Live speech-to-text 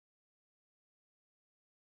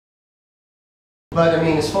But I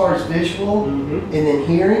mean, as far as visual and then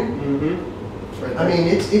hearing, Right, I mean,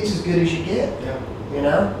 it's as good as you get. Yeah. You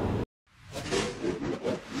know.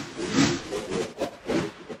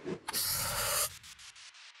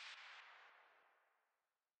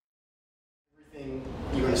 Everything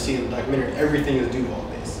you're going to see in the documentary, everything is Duval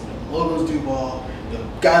based. The logo's Duval, the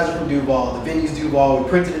guys are from Duval, the venue's Duval, we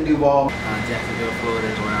printed in Duval. Jacksonville, Florida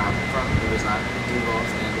is where I'm from. It was not Duval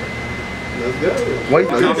standard. Let's go. Wait,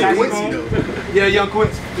 Yeah, Young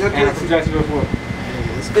Quincy. And I'm from Jacksonville, Florida.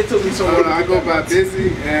 It took me so long. I go by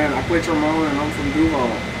Busy and I play trombone and I'm from Duval.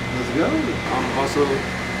 Let's go. I'm also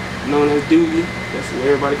known as Doogie. That's what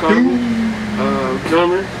everybody calls me.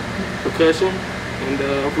 Drummer, percussion, and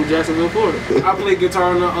I'm from Jacksonville, Florida. I play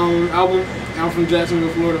guitar on the album. I'm from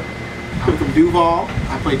Jacksonville, Florida. I'm from Duval.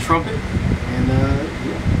 I play trumpet. And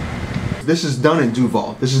yeah. This is done in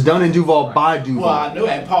Duval. This is done in Duval by Duval. Well, I know,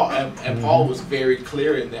 and Paul was very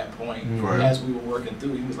clear at that point as we were working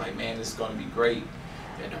through. He was like, "Man, this is going to be great."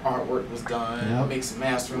 And the artwork was done, mix and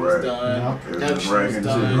mastering was done, production was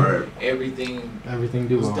done, everything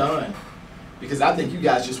was done. Because I think you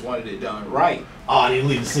guys just wanted it done right. Oh, they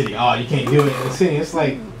leave the city. Oh, you can't do it in the city. It's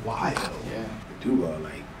like, why though? Yeah. Duval,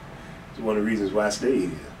 like, it's one of the reasons why I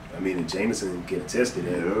stayed here. I mean, and Jameson can attest to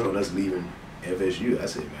that. On us leaving FSU, I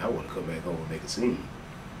said, man, I want to come back home and make a scene.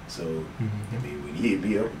 So, I mean, when he hit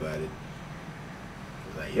me up about it, I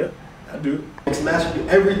was like, yeah, I do. Mix and master,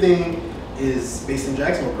 everything is based in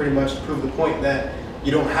Jacksonville pretty much to prove the point that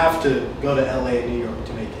you don't have to go to LA and New York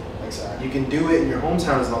to make it. Like, so you can do it in your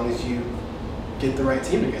hometown as long as you get the right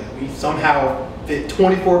team together. We somehow fit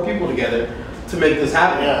 24 people together to make this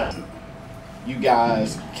happen. Yeah. You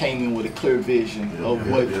guys came in with a clear vision of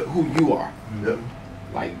who you are.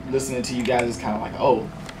 Like, listening to you guys is kind of like, oh,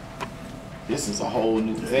 this is a whole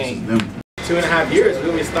new thing. 2.5 years, we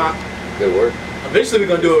only stopped. Good work. Eventually, we're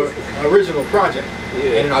gonna do an original project.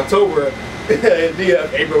 Yeah. And in October,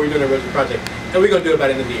 April, we're doing an original project, and we're gonna do it by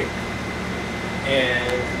the end of the year.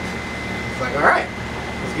 And it's like, all right,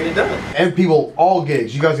 let's get it done. And people, all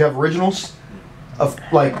gigs. You guys have originals? Of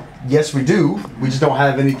like, yes, we do. We just don't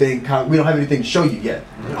have anything. We don't have anything to show you yet.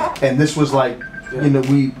 And this was like, you know,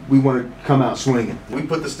 we want to come out swinging. We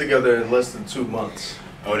put this together in less than 2 months.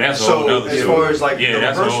 Oh, that's a whole nother as far as like the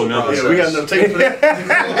that's a whole rehearsal nother process. Yeah, we got enough tape for that.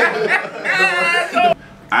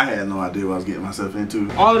 I had no idea what I was getting myself into.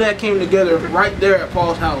 All of that came together right there at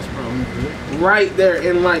Paul's house, bro. Right there,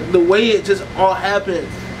 and like the way it just all happened.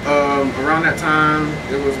 Around that time,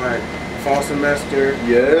 it was like fall semester,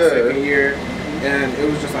 second year, and it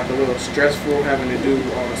was just like a little stressful having to do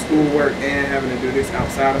all the schoolwork and having to do this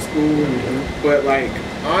outside of school. But like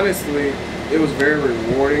honestly, it was very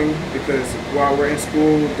rewarding because while we're in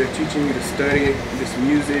school, they're teaching you to study this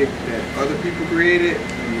music that other people created.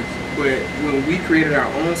 But when we created our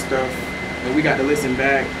own stuff and we got to listen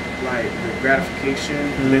back, like the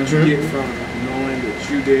gratification that you get from knowing that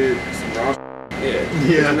you did some raw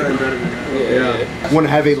there's nothing better than that. Want to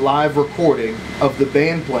have a live recording of the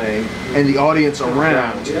band playing and the audience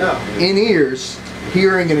around, in ears,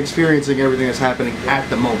 hearing and experiencing everything that's happening at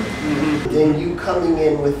the moment. Then you coming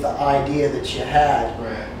in with the idea that you had,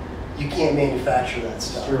 you can't manufacture that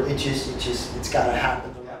stuff. It's got to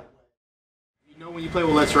happen the right way. You know, when you play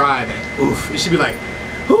with Let's Ride, oof, it should be like,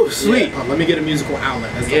 oof, sweet. Let me get a musical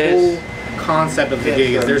outlet. That's the whole concept of the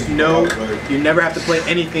gig. Is there's no, you never have to play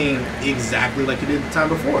anything exactly like you did the time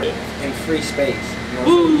before. And free space.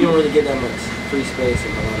 You don't really get that much free space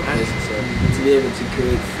in a lot of places. So to be able to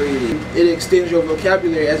create freely, It extends your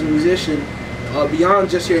vocabulary as a musician beyond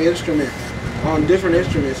just your instrument, on different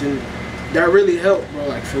instruments, and that really helped, bro.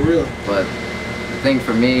 Like for real. But the thing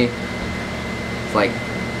for me, it's like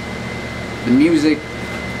the music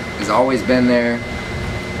has always been there.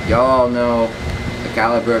 Y'all know the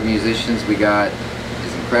caliber of musicians we got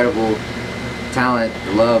is incredible, talent,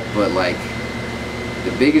 love, but like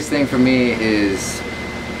the biggest thing for me is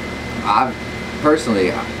I've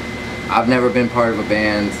never been part of a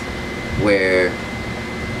band where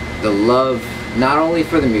the love, not only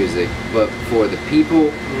for the music, but for the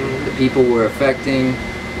people we're affecting,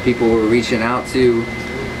 the people we're reaching out to,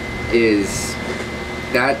 is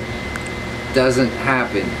that doesn't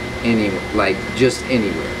happen just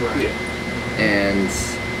anywhere. And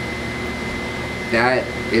that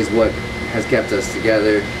is what has kept us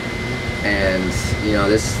together, and you know,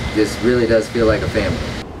 this really does feel like a family.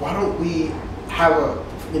 Why don't we have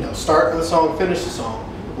a start of the song, finish the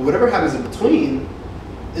song, but whatever happens in between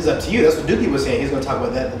is up to you. That's what Doogie was saying. He's going to talk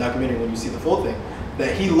about that in the documentary when you see the full thing.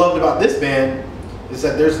 That he loved about this band is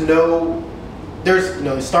that there's no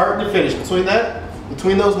start to finish.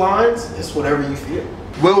 Between those lines, it's whatever you feel.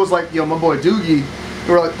 Will was like, yo, my boy Doogie,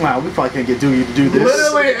 We're like, wow, we probably can't get Doogie to do this.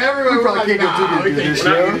 Literally everyone. We probably can't get Doogie to do this,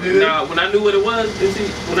 yo. Nah, when I knew what it was,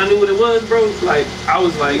 bro, like I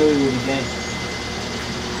was like,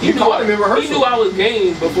 he knew I was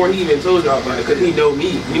game before he even told y'all about it, cause he know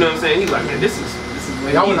me. You know what I'm saying? He's like, man, this is.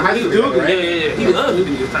 Y'all went to high school together, right? Yeah. He loves to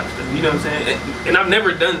do this type of stuff. You know what I'm saying? And I've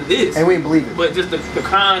never done this. And we didn't believe it. But just the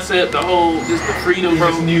concept, the whole, just the freedom, bro.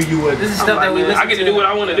 Just knew you would. This is stuff that we listen to. I get to do what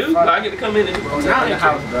I want to do. I get to come in and do in the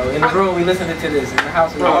house, bro. In the room, we listening to this. In the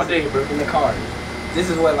house, we all day, bro. In the car. This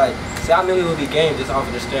is what, like, see, I knew it would be game just off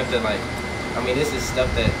of the strength that, like, I mean, this is stuff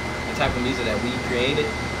that, the type of music that we created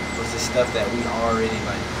was the stuff that we already,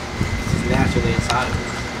 like, just naturally inside of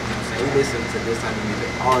us. We listen to this type of music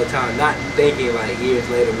all the time, not thinking like years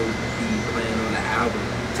later we'll be playing on the album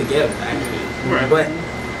together, actually. Right. But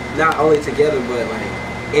not only together, but like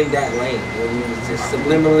in that lane, where we was just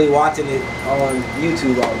subliminally watching it on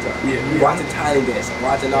YouTube all the time. Watching Tiny Desk,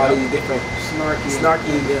 watching all these different snarky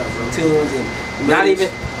tunes, and not even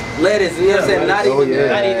letters. You know what I'm saying?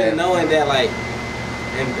 Not even knowing that, like,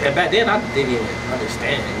 and back then I didn't even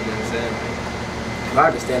understand. You know what I'm saying? My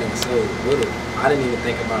understanding was so little. I didn't even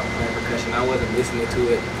think about playing percussion. I wasn't listening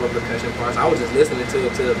to it for percussion parts. I was just listening to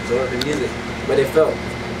it to absorb the music. But it felt,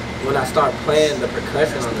 when I started playing the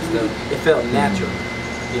percussion on the stuff, it felt natural.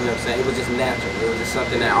 You know what I'm saying? It was just natural. It was just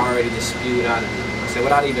something that already just spewed out of me. So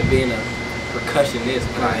without even being a percussionist,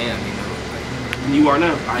 but I am, you know. Like, you are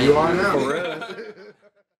now. You are now. For real.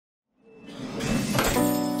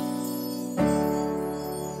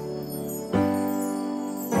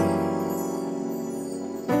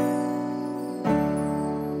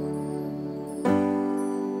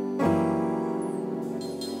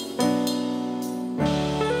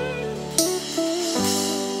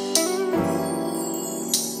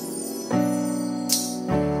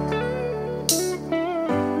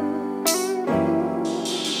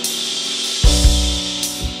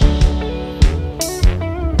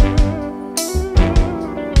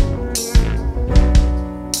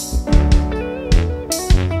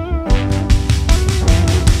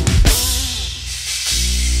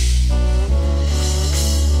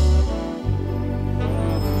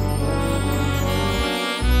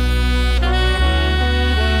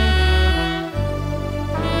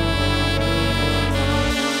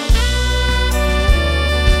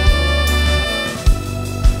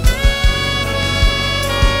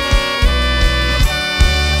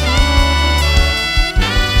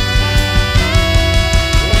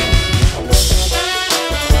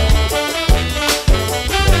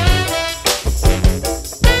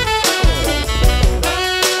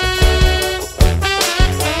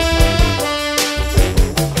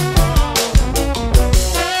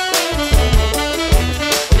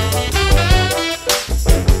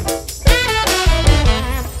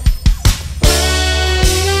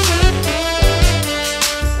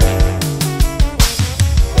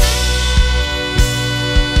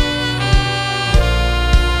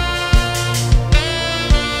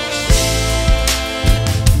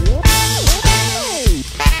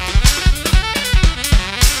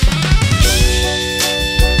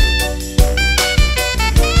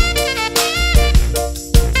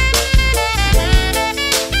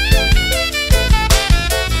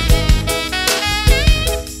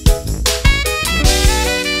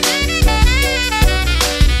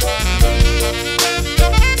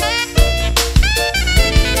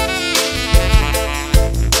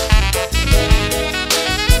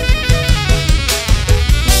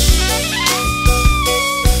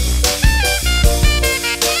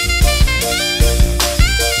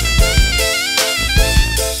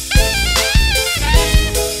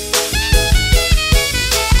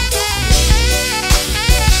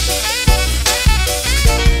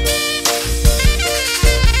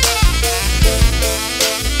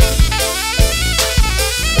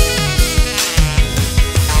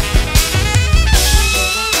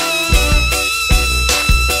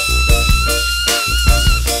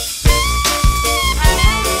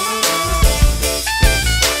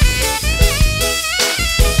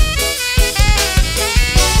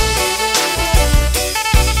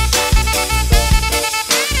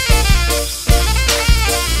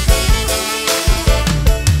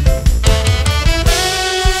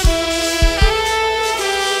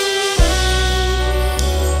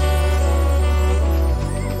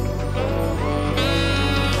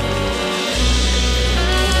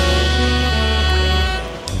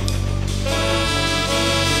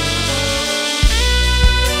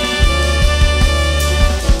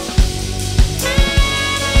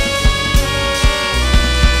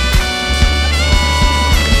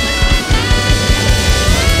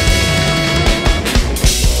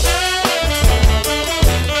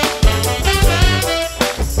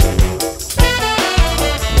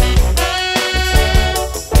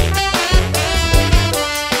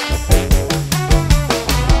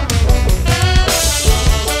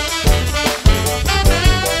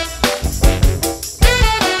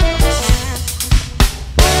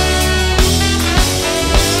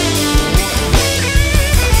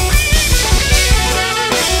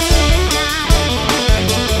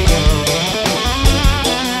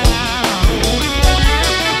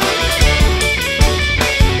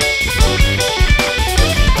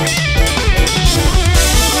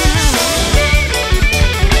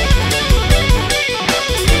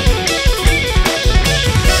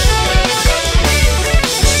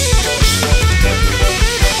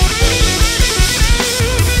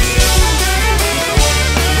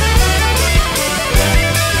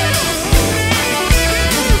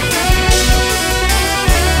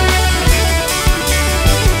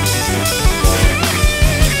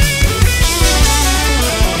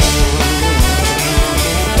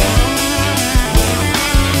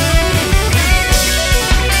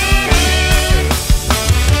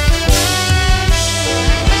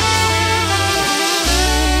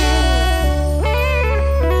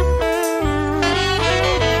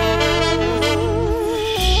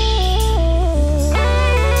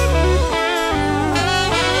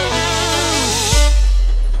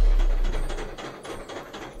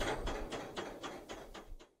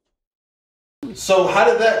 So how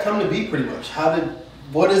did that come to be pretty much?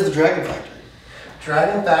 What is the Dragon Factory?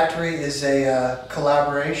 Dragon Factory is a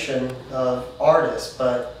collaboration of artists,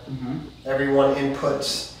 but everyone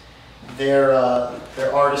inputs their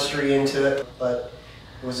artistry into it. But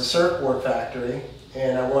it was a surfboard factory,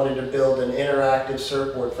 and I wanted to build an interactive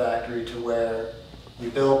surfboard factory to where we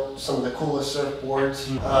built some of the coolest surfboards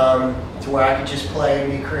to where I could just play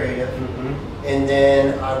and be creative. And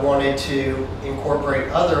then I wanted to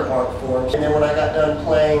incorporate other art forms. And then when I got done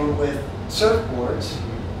playing with surfboards,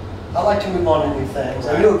 I like to move on to new things.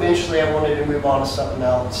 I knew eventually I wanted to move on to something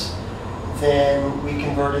else. Then we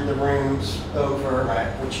converted the rooms over,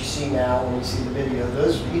 which you see now when you see the video.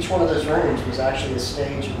 Each one of those rooms was actually a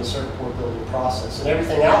stage in the surfboard building process, and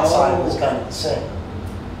everything outside was kind of the same.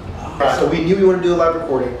 So we knew we wanted to do a live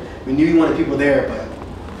recording. We knew we wanted people there, but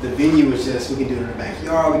the venue was just, we can do it in the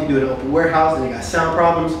backyard, we can do it in an open warehouse, and you got sound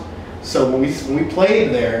problems. So when we played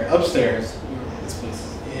there upstairs, this place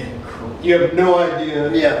is incredible. You have no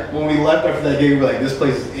idea. Yeah. When we left after that game, we were like, this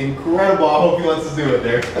place is incredible. I hope he lets us do it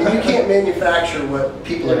there. And you can't manufacture what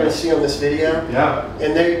people are going to see on this video. Yeah.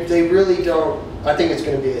 And they really don't. I think it's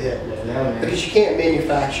going to be a hit. Yeah, because you can't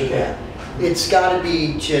manufacture that. It's got to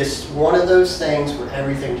be just one of those things where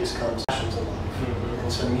everything just comes to life.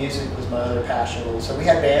 And so music was my other passion. And so we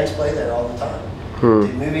had bands play there all the time.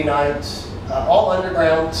 Did movie nights, all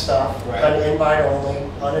underground stuff, invite only,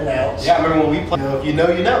 unannounced. Yeah, I remember when we played, if you know,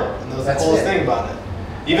 you know. And that was the coolest thing about it.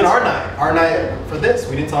 Even our night for this,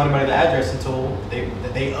 we didn't tell anybody the address until the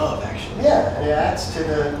day of, actually. Yeah, and it adds to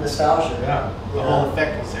the nostalgia. Yeah, the whole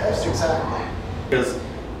effect was there. Yes, exactly. Because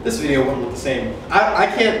this video wouldn't look the same. I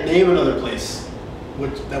can't name another place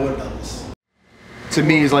that would have done this. To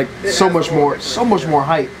me, it's like so much more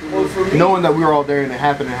hype. Well, for me, knowing that we were all there and it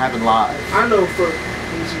happened live.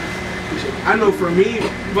 I know for me,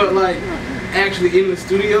 but like actually in the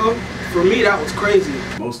studio, for me that was crazy.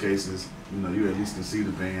 Most cases, you know, you at least can see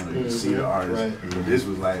the band or you can see the artist. But this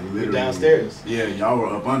was like literally downstairs. Yeah, y'all were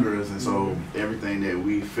up under us, and so everything that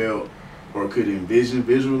we felt or could envision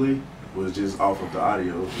visually was just off of the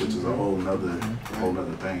audio, which is a whole nother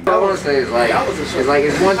thing. What I want to say is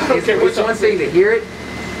it's one thing to hear it,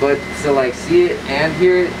 but to like see it and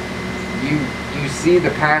hear it, you see the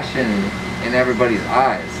passion in everybody's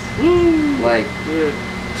eyes. Like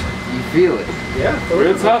you feel it. Yeah,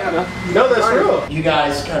 real tough. No, that's real. You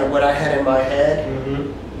guys kind of what I had in my head.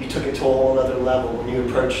 You took it to a whole other level when you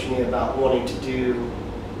approached me about wanting to do,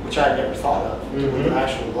 which I'd never thought of, doing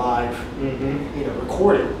actual live, you know,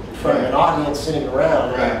 recording in front of an audience sitting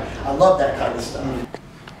around. And I love that kind of stuff.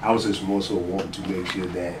 I was just more so wanting to make sure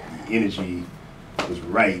that the energy was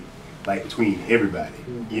right, like between everybody.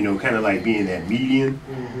 You know, kind of like being that median.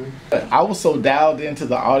 I was so dialed into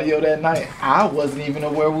the audio that night, I wasn't even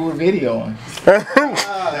aware we were videoing.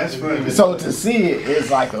 That's funny. So to see it is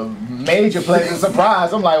like a major pleasant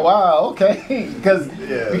surprise. I'm like, wow, okay, because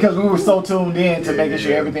we were so tuned in to making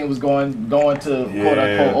sure everything was going to quote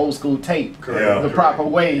unquote old school tape the proper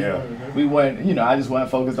way. We weren't, you know, I just wasn't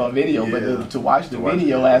focused on video, but to watch the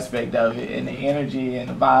video aspect of it and the energy and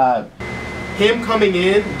the vibe. Him coming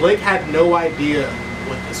in, Blake had no idea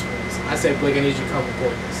what this was. I said, Blake, I need you to come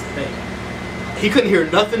record this thing. He couldn't hear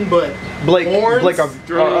nothing but horns. Blake's our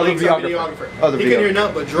videographer. He couldn't hear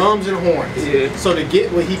nothing but drums and horns. So to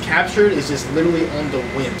get what he captured is just literally on the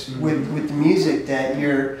whim. With the music, that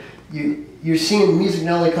you're seeing the music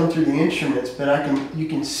not only come through the instruments, but you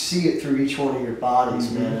can see it through each one of your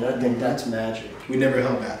bodies, man. And I think that's magic. We never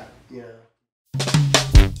held back. Yeah.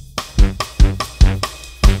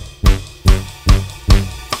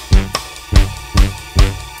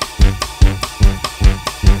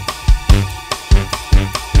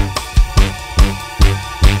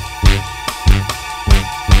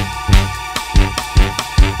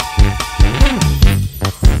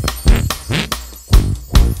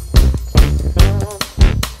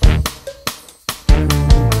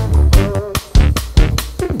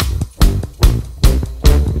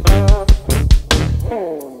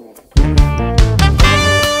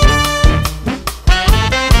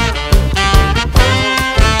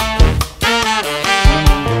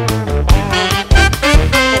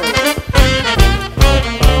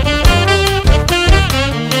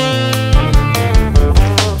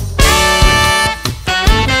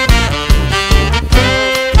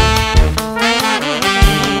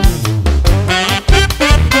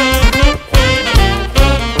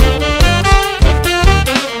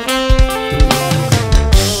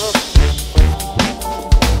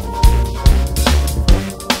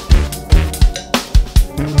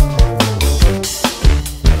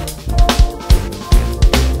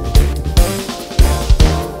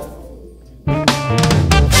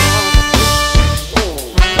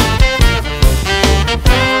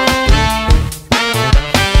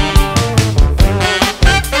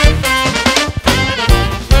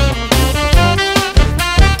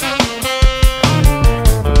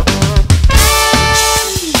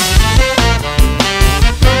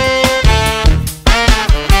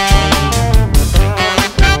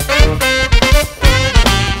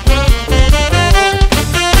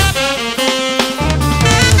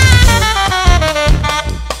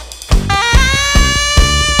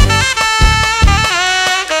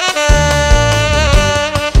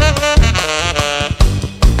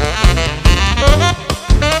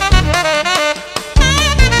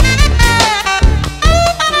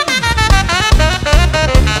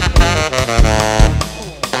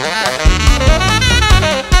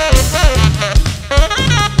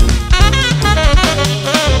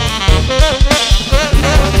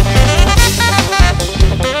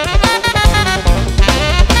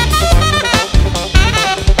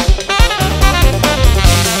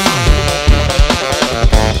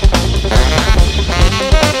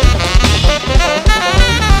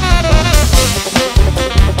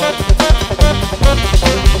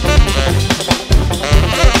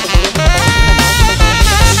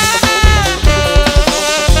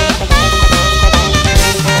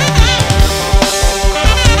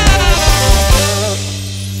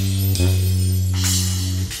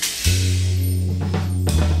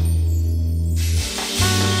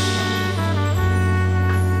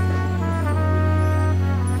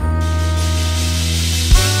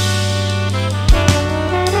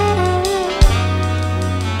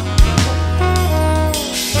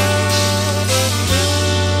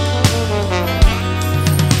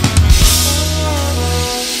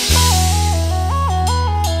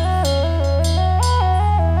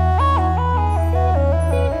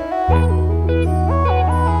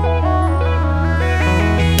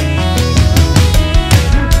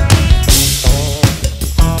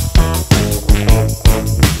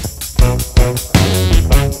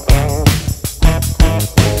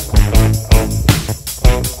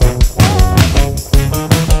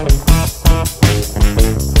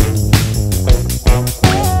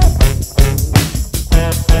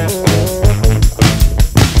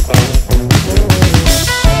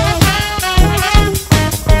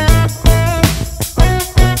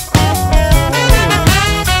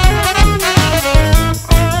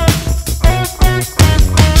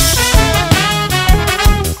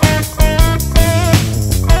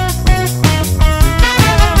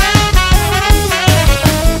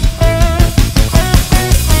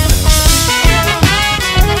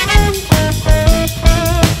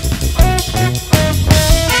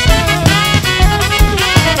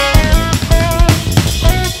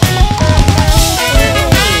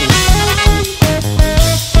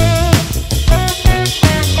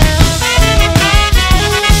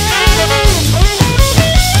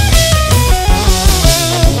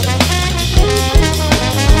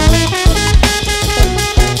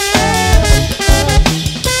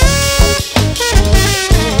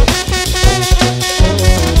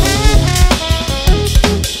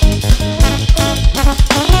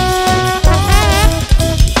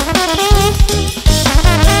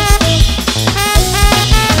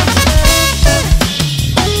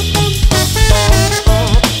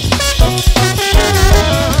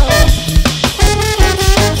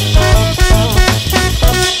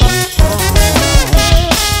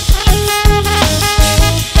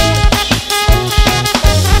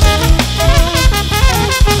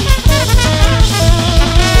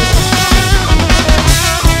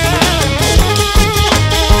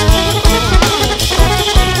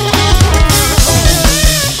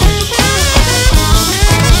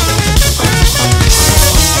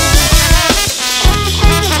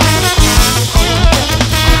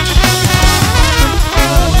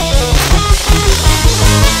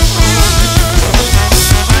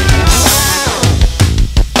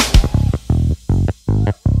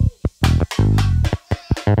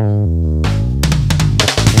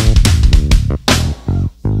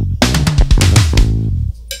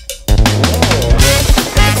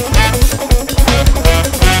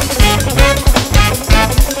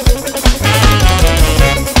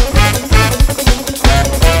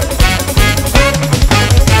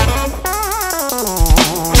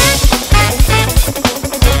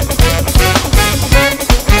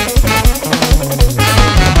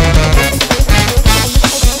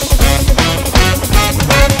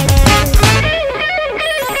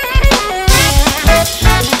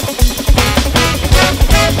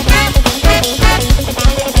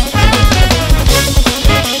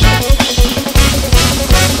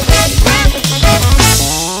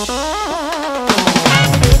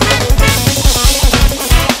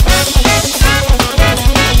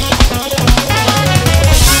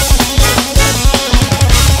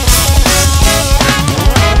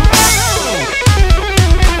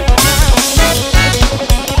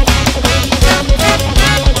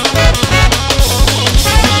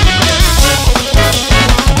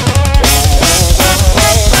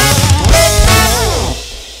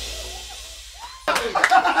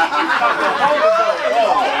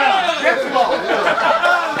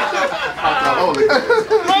 Holy Ghost.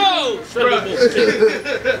 Bro, straight up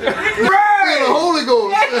bullshit. The Holy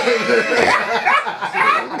Ghost.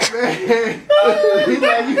 He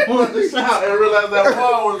like you pulled the shot and realized that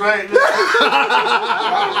ball was right there.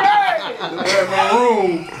 In my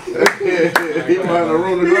room. He was in the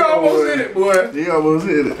room. He almost hit it, boy. He almost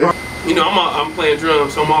hit it. You know, I'm playing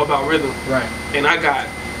drums, so I'm all about rhythm. Right. And I got a.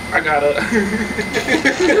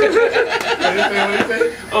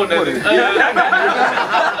 Oh, nothing.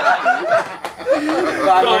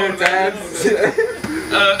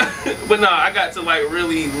 But no, I got to like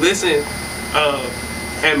really listen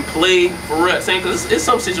and play for real. Saying, because it's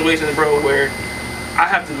some situations, bro, where I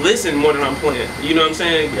have to listen more than I'm playing. You know what I'm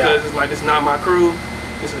saying? Because it's like it's not my crew.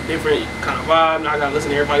 It's a different kind of vibe. Now I gotta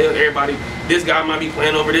listen to everybody else. Everybody, this guy might be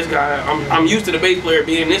playing over this guy. I'm used to the bass player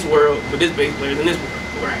being in this world, but this bass player is in this world.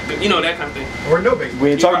 Right. You know, that kind of thing. Or no bass.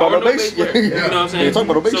 We ain't talking about no bass. You know what I'm saying? We ain't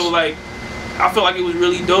talking about no bass. So like, I feel like it was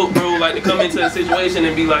really dope, bro. Like to come into a situation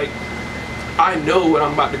and be like, I know what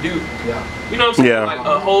I'm about to do. Yeah. You know what I'm saying? Yeah. Like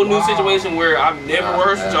a whole new situation where I've never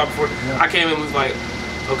rehearsed with y'all before. I came in and was like,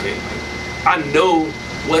 okay, like, I know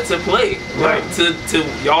what to play, like to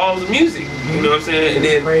y'all's music. You know what I'm saying? And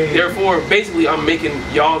then therefore, basically, I'm making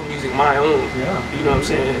y'all's music my own. Yeah. You know what I'm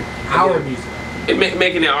saying? Our music. And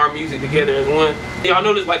making that our music together as one. Y'all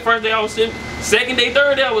notice, like first day I was sitting, second day,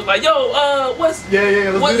 third day I was like, yo, what's let's do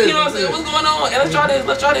this, you know what I'm saying? What's going on? And let's try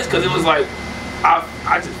this, because it was like,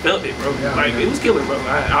 I just felt it, bro. Like it was killing, bro.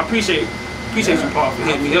 I appreciate you, Paul, for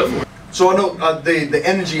hitting me up for it. So I know the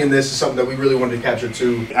energy in this is something that we really wanted to capture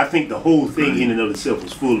too. I think the whole thing in and of itself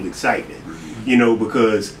was full of excitement, you know,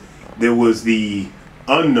 because there was the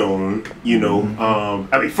unknown, you know.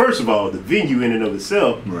 I mean, first of all, the venue in and of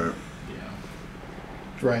itself. Right.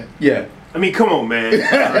 Right. Yeah. I mean, come on, man.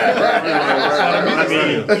 I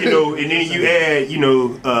mean, you know, and then you add, you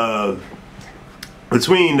know,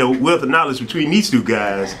 between the wealth of knowledge between these two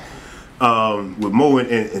guys, with Mo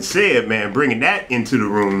and Seb, man, bringing that into the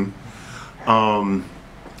room, and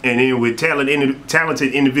then with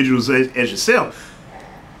talented individuals as yourself.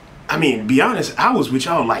 I mean, be honest, I was with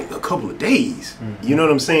y'all like a couple of days. You know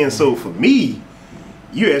what I'm saying? So for me,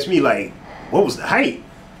 you asked me like, what was the hype?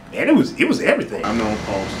 Man, it was everything. I've known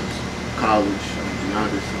Paul since college, to be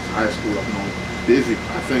honest, since high school. I've known Busy,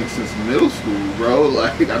 I think, since middle school, bro.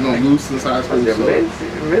 Like, I've known Luke since high school. Your So.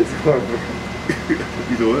 mentor, bro.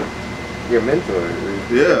 You do what? Your mentor.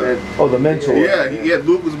 Yeah. Oh, the mentor. Yeah,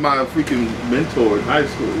 Luke was my freaking mentor in high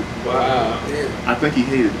school. Wow. I think he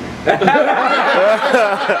hated me.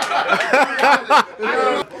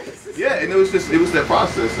 Yeah, and it was that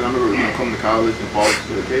process. And I remember, you know, coming to college and Paul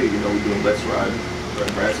said, hey, you know, we're doing Let's Ride.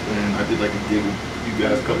 And I did like a gig with you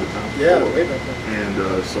guys a couple times. Yeah, before. way back then.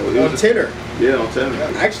 And so it On was Tenor. Yeah, on Tenor.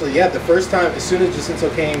 Actually, yeah, the first time, as soon as Jacinto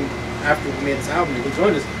came after we made this album, he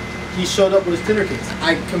joined us. He showed up with his tenor case.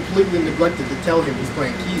 I completely neglected to tell him he's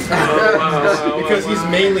playing keys because he's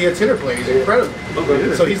mainly a tenor player. He's incredible.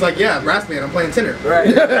 Okay. So he's like, yeah, brass band, I'm playing tenor. Right.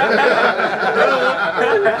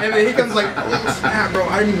 And then he comes like, oh, snap, bro,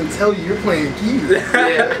 I didn't even tell you you're playing keys.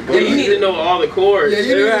 Yeah, you need to know all the chords. Yeah,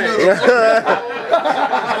 you need to know the chords.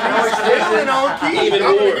 He's killing on keys. Even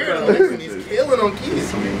more. He's killing on keys.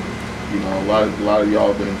 I mean, you know, a lot of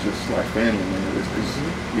y'all been just like family, man.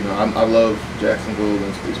 You know, I love Jacksonville, and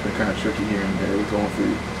it's been kind of tricky here and there. We're going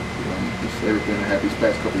through, you know, just everything that happened these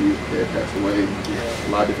past couple of years. Dad passed away. A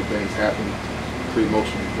lot of different things happened. Pretty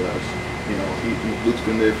emotional for us. You know, Luke's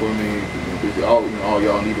been there for me. All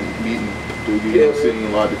y'all need meeting, sitting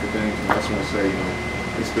a lot of different things. And I just want to say, you know,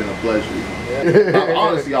 it's been a pleasure. You know.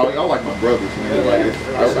 Honestly, y'all like my brothers, man. Like,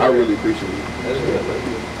 I really appreciate it.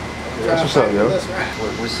 That's what's up, yo.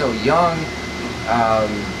 We're so young,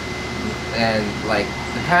 and like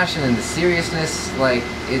the passion and the seriousness, like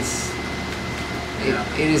it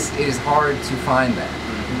is hard to find that,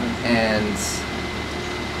 and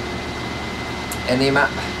the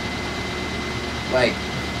amount, like,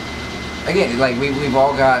 again, like we've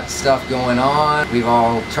all got stuff going on, we've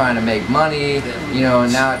all trying to make money, you know,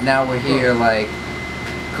 and now we're here, like,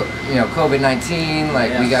 you know, COVID-19,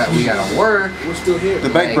 like we gotta work. We're still here. The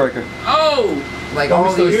bank breaker. Oh, like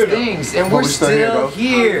all these things, and we're still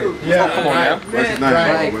here. Yeah, come on, man.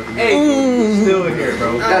 Like, hey, still here,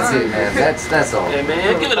 bro. That's it, man. That's all. yeah,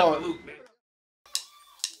 man, give it up for Luke.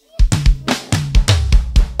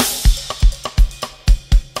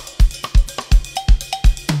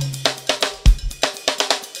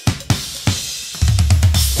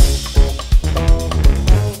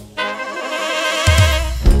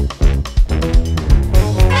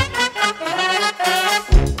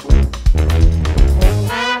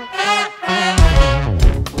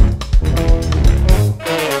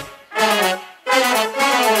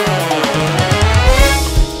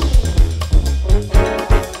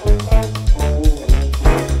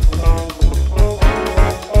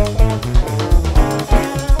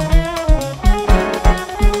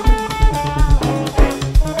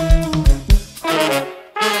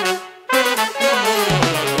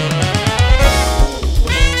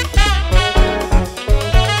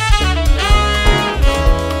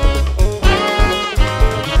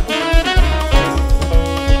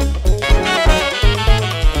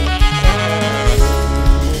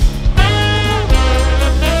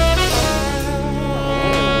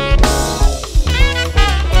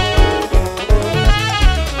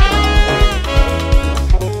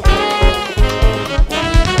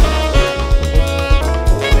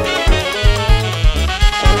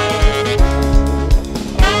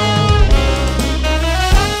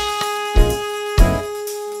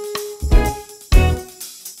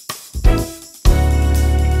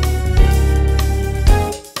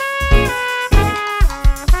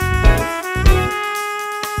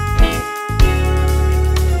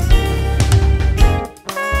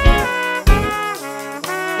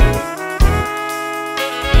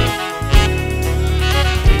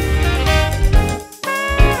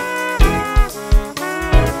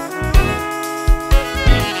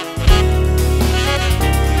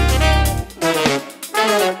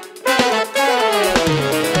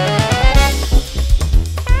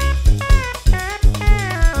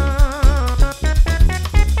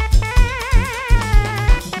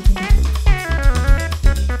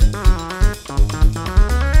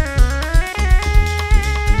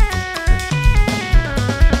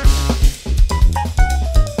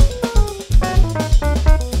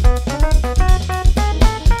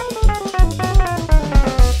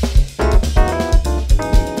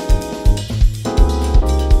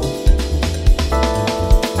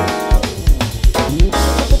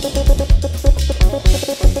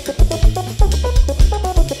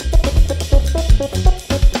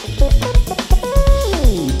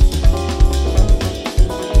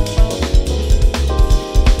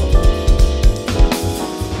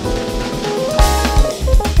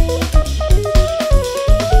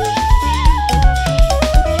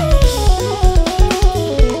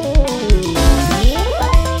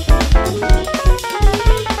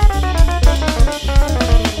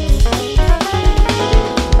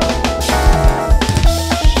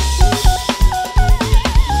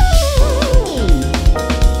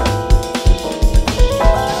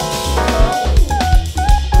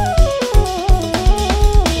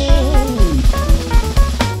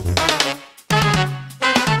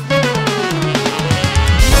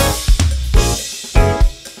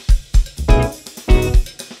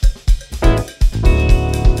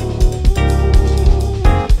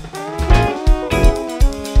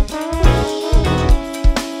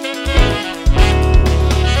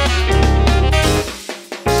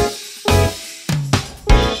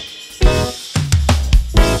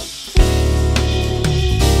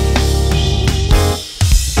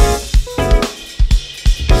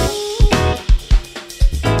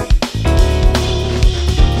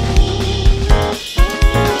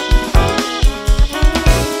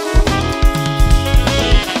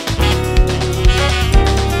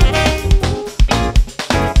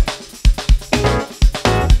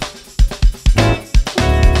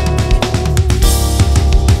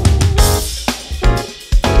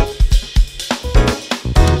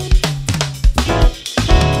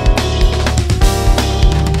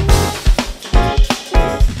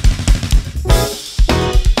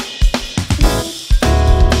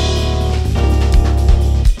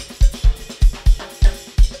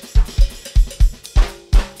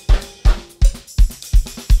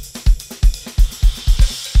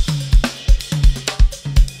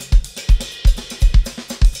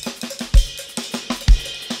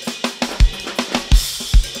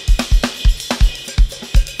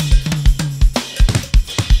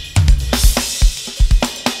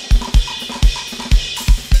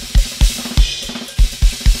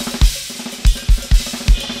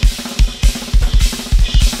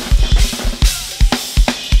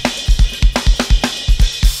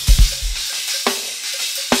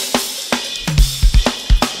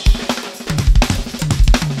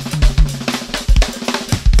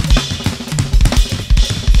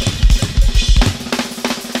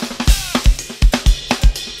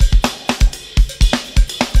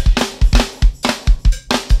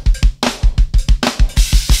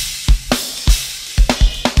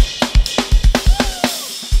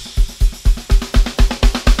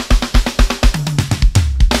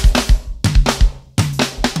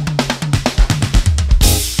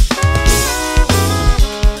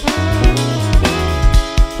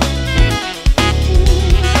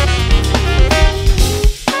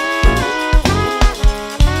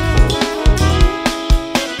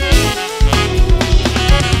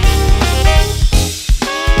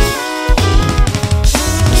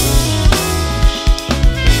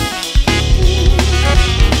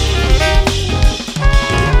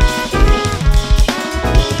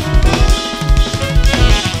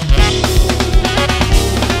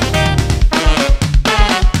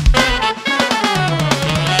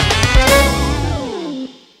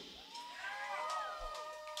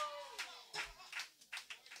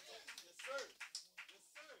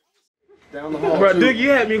 Down the hall. Bro, Duke, you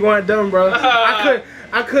had me going dumb, bro. I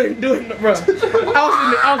couldn't do it, bro.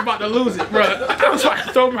 I was about to lose it, bro. I was about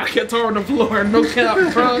to throw my guitar on the floor, no cap,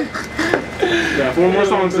 bro. Yeah, 4 more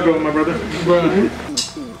songs to go, my brother. Bro.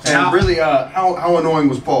 And really, how annoying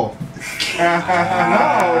was Paul? No,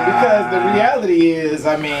 because the reality is,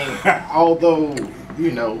 I mean, although,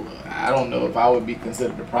 you know, I don't know if I would be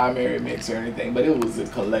considered the primary mix or anything, but it was a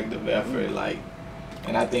collective effort, like,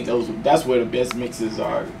 and I think that's where the best mixes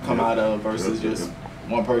come out of versus just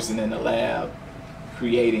one person in the lab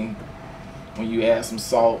creating. When you add some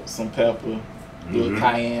salt, some pepper, a little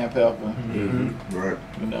cayenne pepper, Right.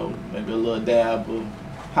 you know, maybe a little dab of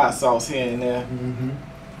hot sauce here and there.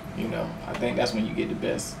 You know, I think that's when you get the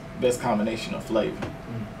best combination of flavor.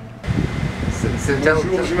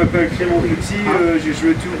 Bonjour, je m'appelle Clément Petit, je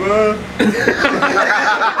joue tuba.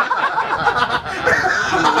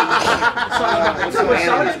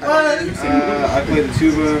 I play the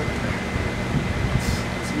tuba.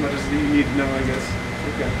 As much as you need to know, I guess.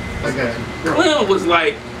 Okay. Clem was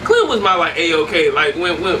my like A-OK. Like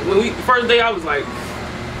when we first day, I was like,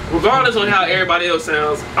 regardless on how everybody else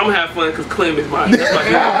sounds, I'm gonna have fun because Clem is mine. That's my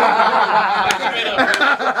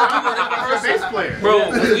Bass player. Bro,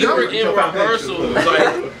 we were in rehearsal,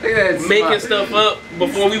 like making stuff up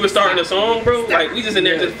before we were starting the song, bro. Like we just in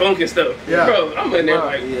there just funking stuff. Yeah. Bro, I'm in there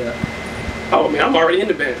like, oh man, I'm already in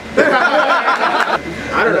the band.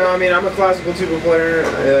 I don't know. I mean, I'm a classical tuba player.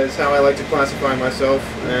 It's how I like to classify myself,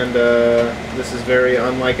 and this is very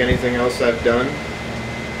unlike anything else I've done,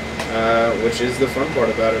 which is the fun part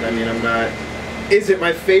about it. I mean, I'm not. Is it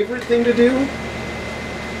my favorite thing to do?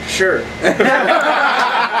 Sure.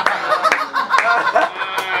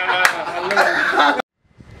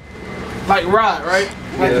 Like Rod, right?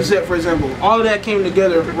 Like you said, for example, all of that came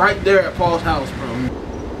together right there at Paul's house, bro.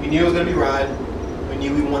 We knew it was gonna be Rod. We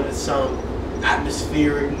knew we wanted some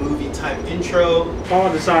atmospheric movie type intro.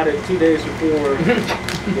 Paul decided 2 days before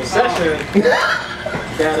the session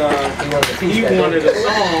that he wanted a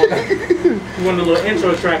song. He wanted a little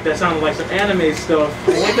intro track that sounded like some anime stuff.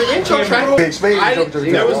 The intro track.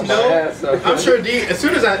 There was no. I'm sure D. As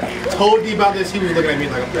soon as I told D about this, he was looking at me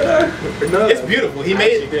like, "It's beautiful." He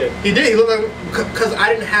made it. He did. He looked like because I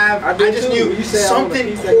didn't have. I just knew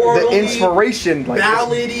something chorally, the inspiration, like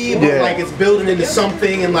ballady, but like it's building into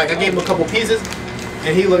something, and like I gave him a couple pieces,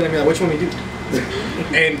 and he looked at me like, "Which one we do?"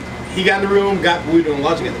 And he got in the room. We were doing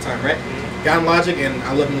Logic at the time, right? Got in Logic, and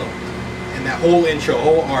I let him know. And that whole intro,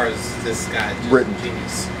 whole R is this guy just written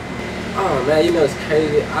genius. Oh man, you know it's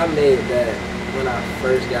crazy. I made that when I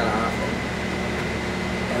first got an iPhone,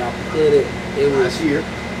 and I put it. It was last year.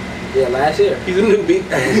 Yeah, last year. He's a new beat.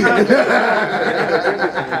 And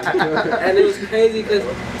it was crazy because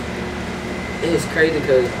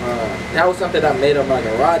that was something I made on my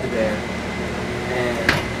garage band, and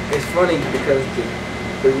it's funny because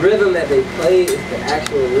the rhythm that they played is the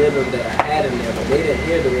actual rhythm that I had in there, but they didn't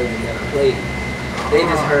hear the rhythm that I played. They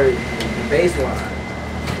just heard the bass line.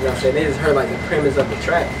 You know what I'm saying? They just heard like the premise of the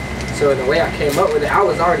track. So in the way I came up with it, I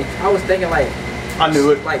was thinking like, I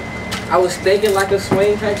knew it. Like, I was thinking like a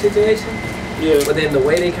swing type situation. Yeah. But then the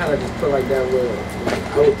way they kind of just put like that little,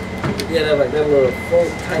 like that little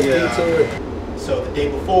folk type beat to it. So the day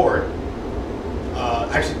before,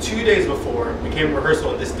 actually 2 days before, we came to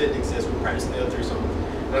rehearsal and this didn't exist. We were practicing the other 3 songs.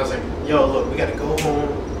 And I was like, yo, look, we gotta go home,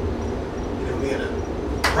 we gotta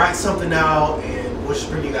write something out, and we'll just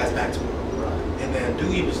bring you guys back tomorrow. Right. And then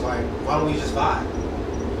Doogie was like, why don't we just vibe?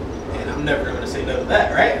 And I'm never gonna say no to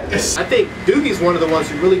that, right? I think Doogie's one of the ones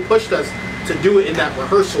who really pushed us to do it in that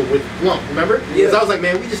rehearsal with Blump, remember? Because I was like,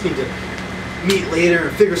 man, we just need to meet later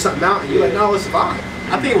and figure something out. And you're like, no, let's vibe.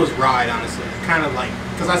 I think it was Ride, honestly. Kind of like,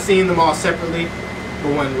 because I seen them all separately,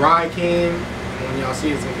 but when Ride came, and when y'all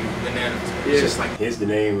see it, it's gonna be bananas. It's just like, Hence the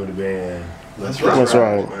name of the band. That's right. That's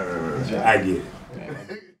right. I get it.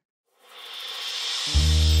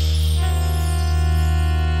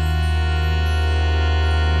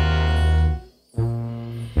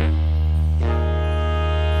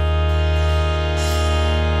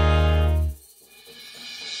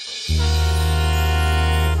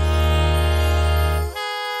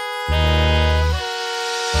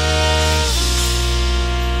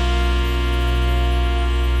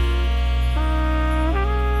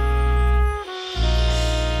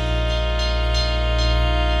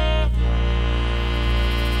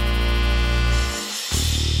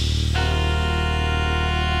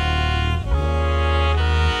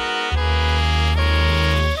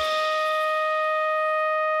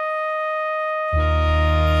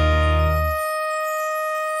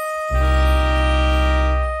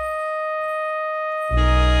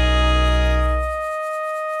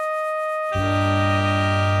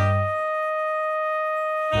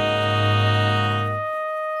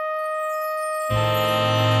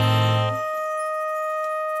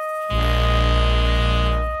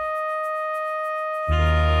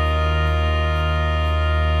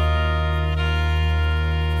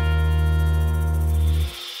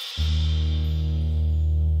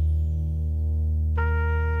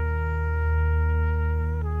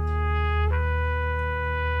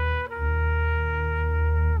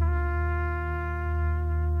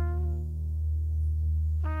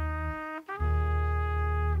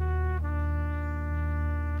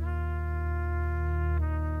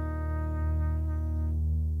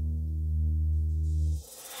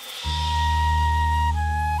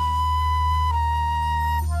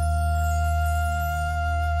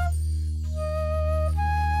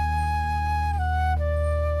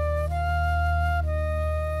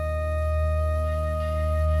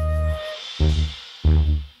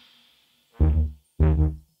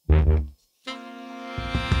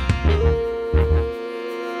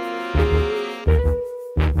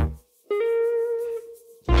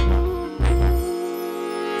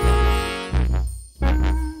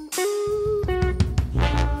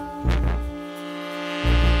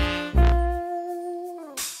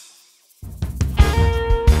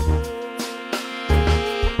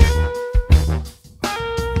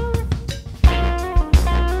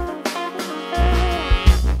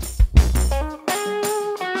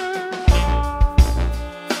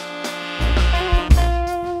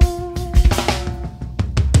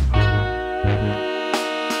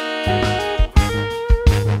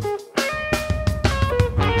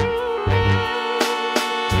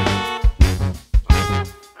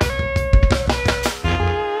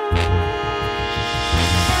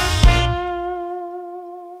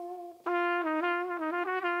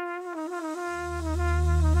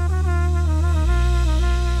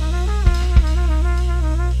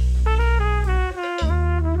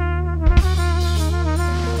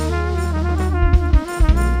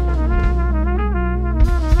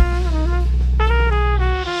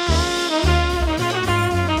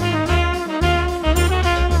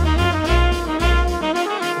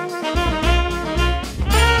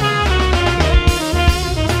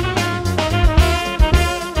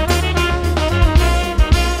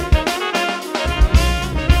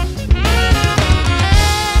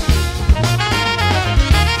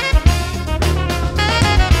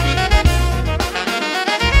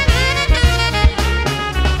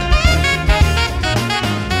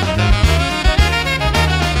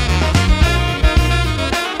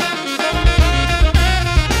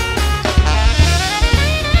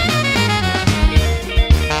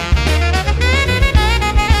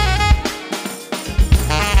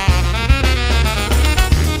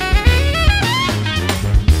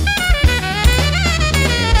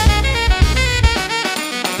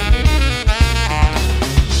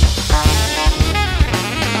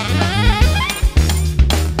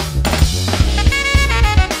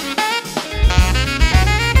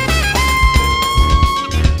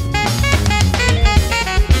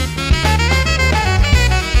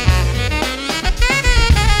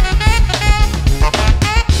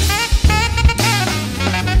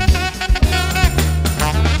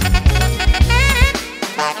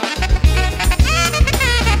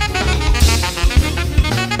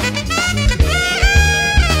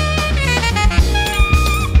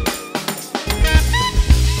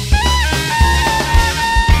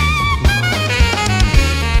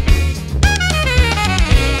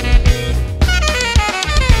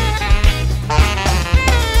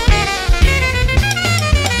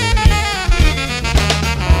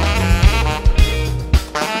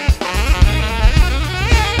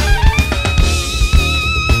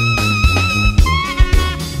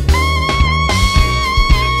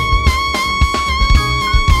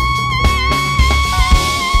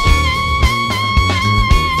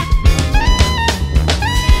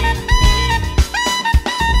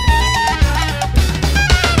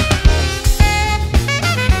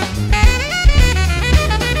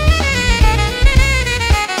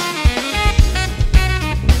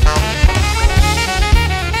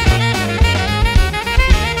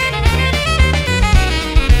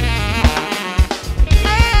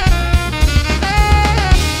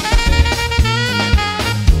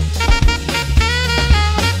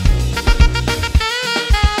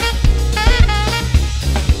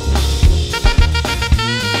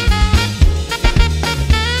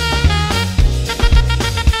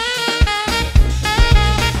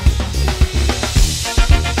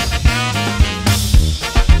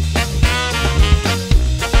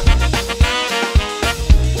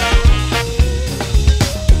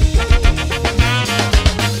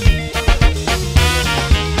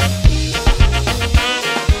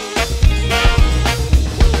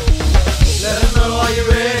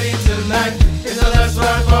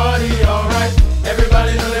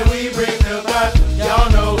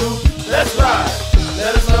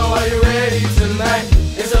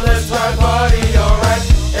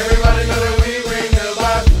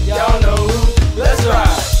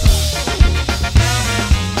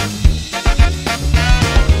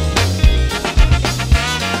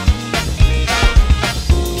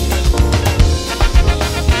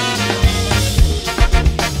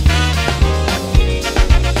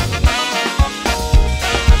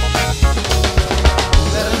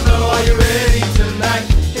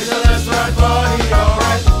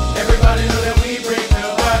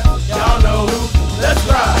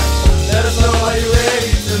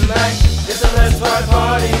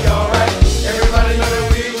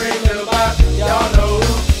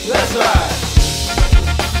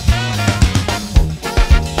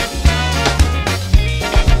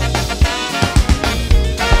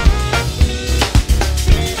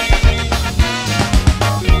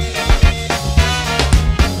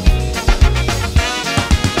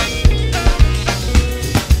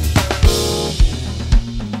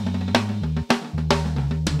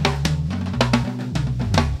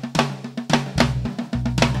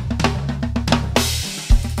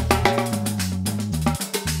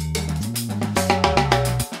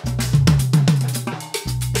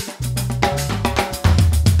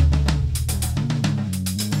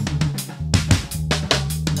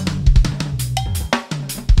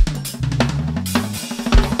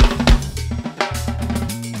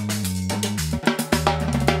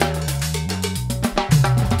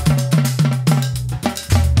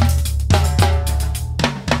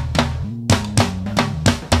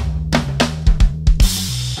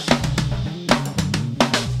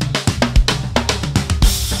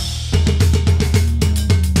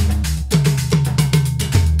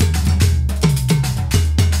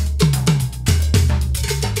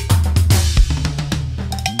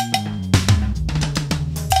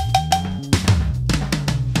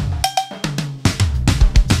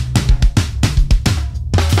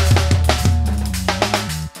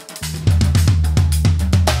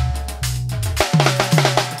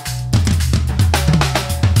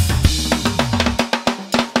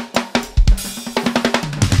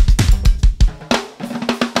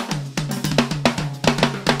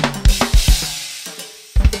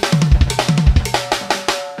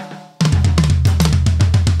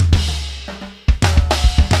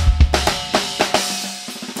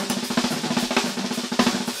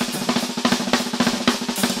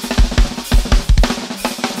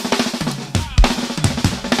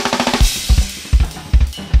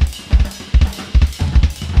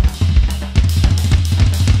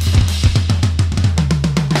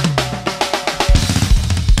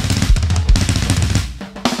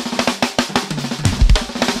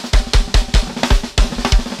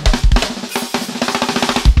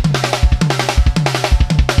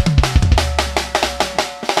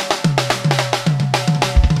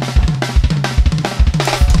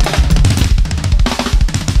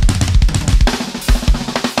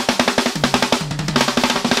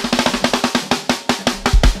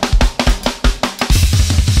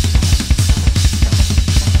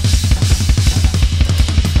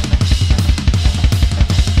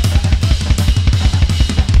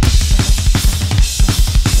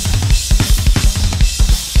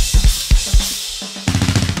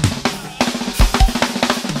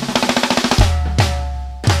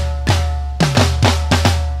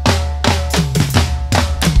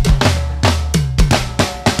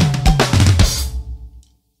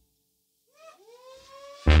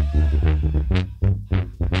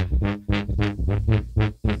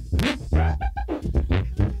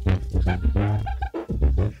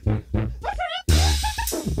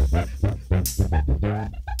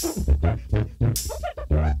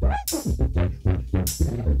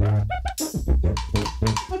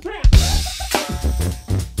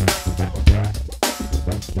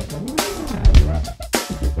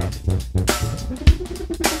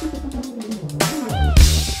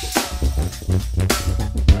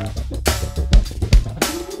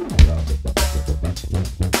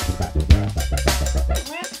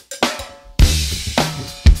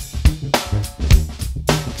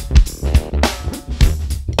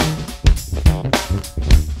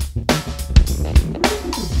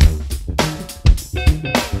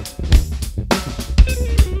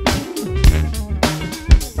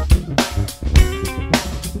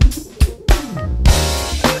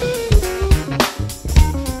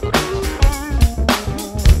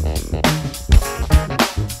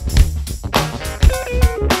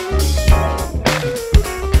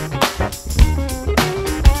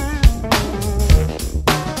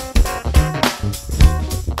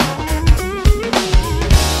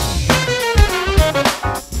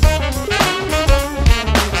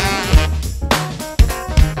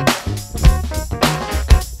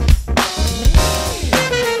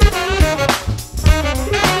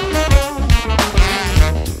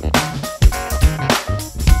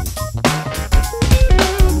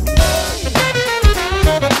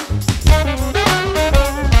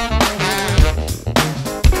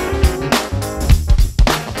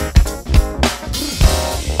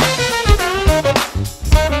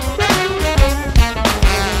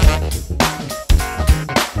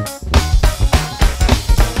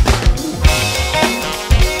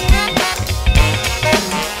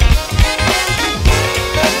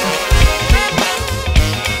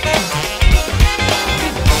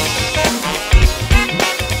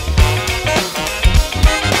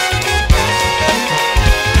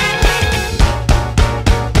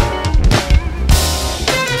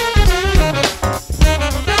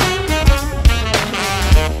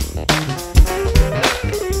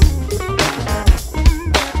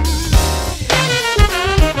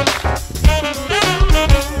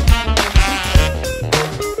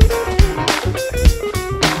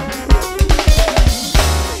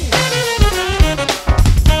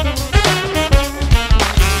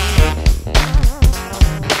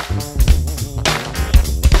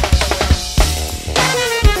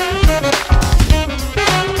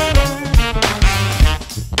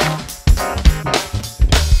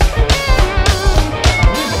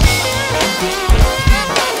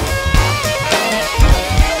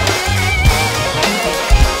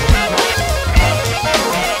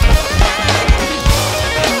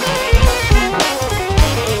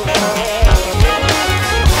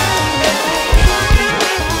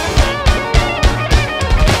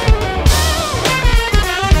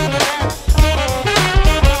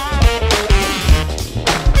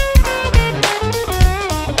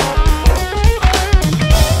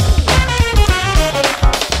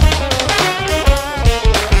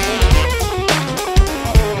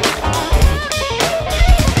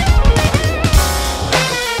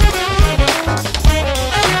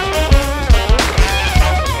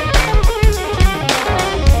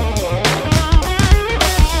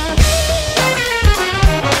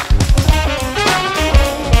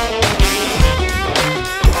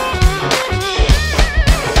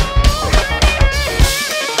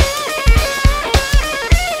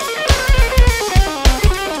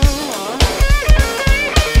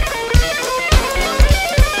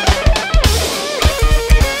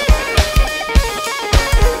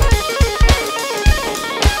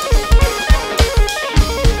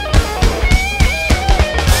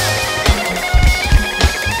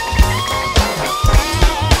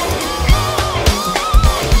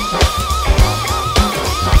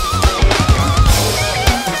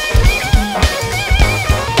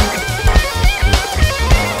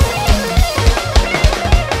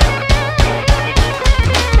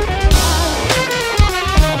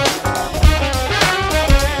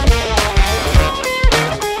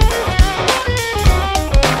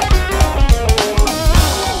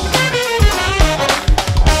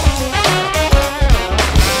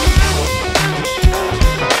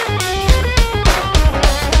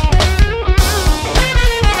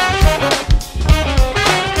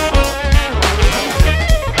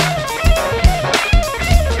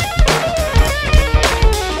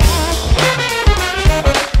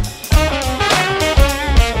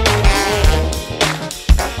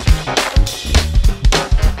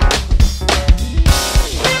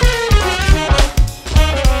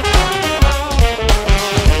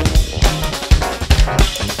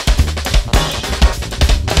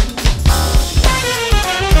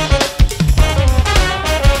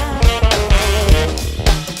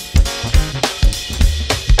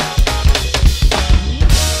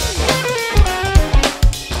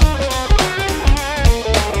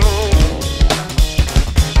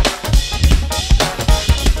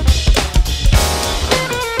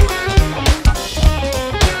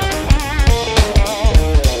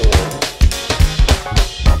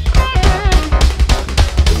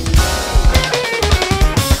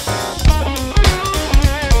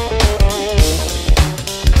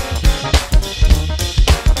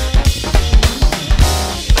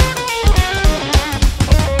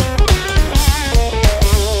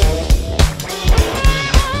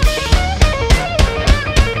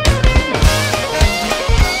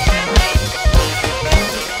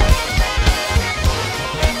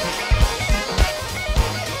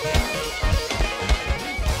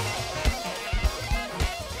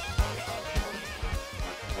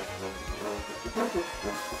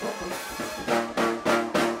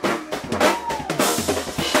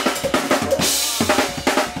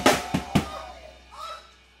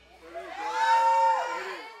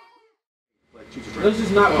 Let's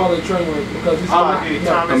just not call it train wreck because it's not.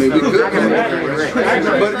 I mean, we could.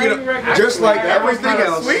 But you know, just like everything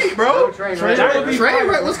else, sweet, bro. Train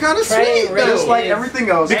wreck was kind of sweet, though. Just like everything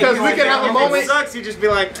else. Because we can have a moment. Sucks. You just be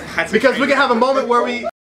like. Because we can have a moment where we